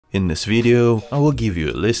In this video, I will give you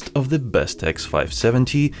a list of the best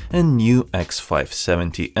X570 and new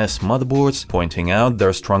X570S motherboards, pointing out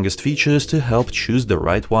their strongest features to help choose the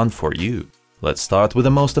right one for you. Let's start with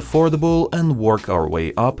the most affordable and work our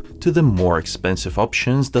way up to the more expensive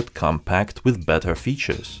options that come packed with better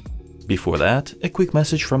features. Before that, a quick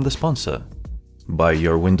message from the sponsor. Buy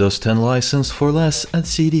your Windows 10 license for less at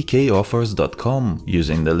cdkoffers.com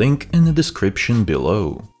using the link in the description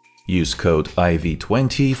below. Use code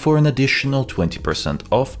IV20 for an additional 20%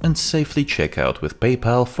 off and safely check out with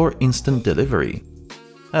PayPal for instant delivery.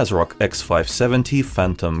 ASRock X570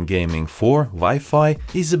 Phantom Gaming 4 Wi-Fi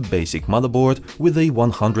is a basic motherboard with a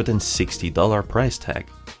 $160 price tag.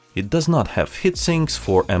 It does not have heatsinks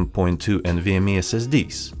for M.2 NVMe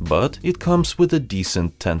SSDs, but it comes with a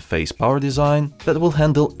decent 10-phase power design that will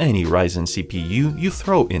handle any Ryzen CPU you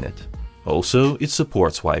throw in it. Also, it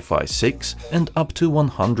supports Wi-Fi 6 and up to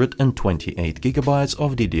 128 GB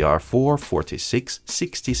of DDR4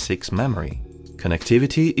 46/66 memory.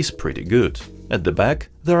 Connectivity is pretty good. At the back,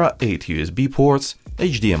 there are 8 USB ports,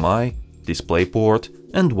 HDMI, DisplayPort,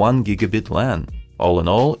 and 1 Gigabit LAN. All in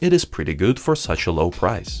all, it is pretty good for such a low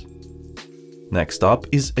price. Next up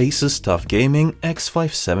is ASUS TUF Gaming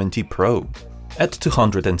X570 Pro. At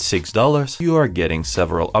 $206, you are getting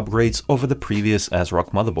several upgrades over the previous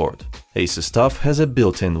ASRock motherboard. ASUS TUF has a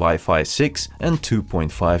built-in Wi-Fi 6 and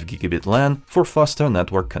 2.5 Gigabit LAN for faster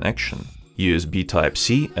network connection, USB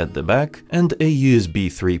Type-C at the back, and a USB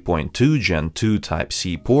 3.2 Gen 2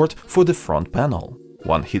 Type-C port for the front panel,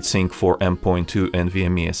 one heatsink for M.2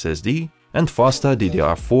 NVMe SSD, and faster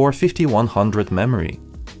DDR4 5100 memory.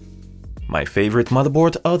 My favorite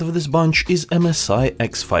motherboard out of this bunch is MSI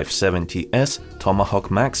X570S Tomahawk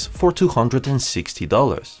MAX for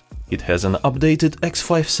 $260. It has an updated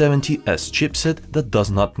X570S chipset that does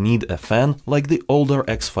not need a fan like the older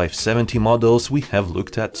X570 models we have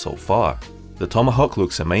looked at so far. The Tomahawk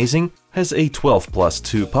looks amazing, has a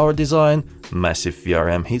 12+2 power design, massive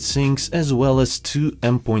VRM heatsinks, as well as 2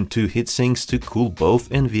 M.2 heatsinks to cool both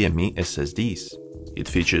NVMe SSDs. It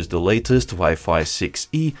features the latest Wi-Fi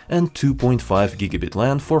 6E and 2.5 Gigabit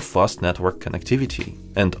LAN for fast network connectivity,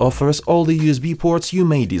 and offers all the USB ports you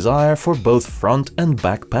may desire for both front and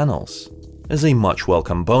back panels. As a much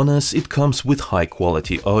welcome bonus, it comes with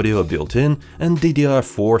high-quality audio built-in and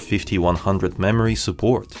DDR4 5100 memory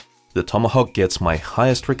support. The Tomahawk gets my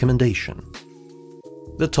highest recommendation.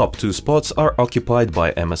 The top 2 spots are occupied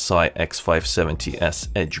by MSI X570S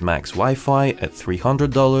Edge Max Wi-Fi at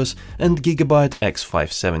 $300 and Gigabyte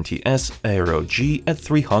X570S AERO G at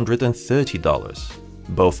 $330.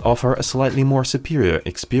 Both offer a slightly more superior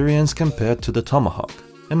experience compared to the Tomahawk.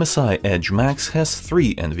 MSI Edge Max has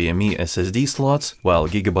 3 NVMe SSD slots, while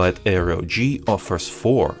Gigabyte AERO G offers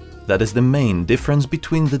 4. That is the main difference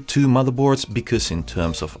between the two motherboards because in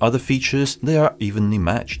terms of other features they are evenly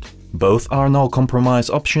matched. Both are no-compromise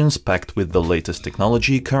options packed with the latest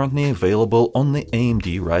technology currently available on the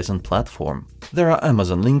AMD Ryzen platform. There are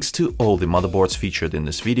Amazon links to all the motherboards featured in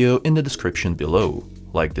this video in the description below.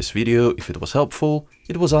 Like this video if it was helpful.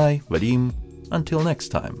 It was I, Vadim. Until next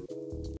time.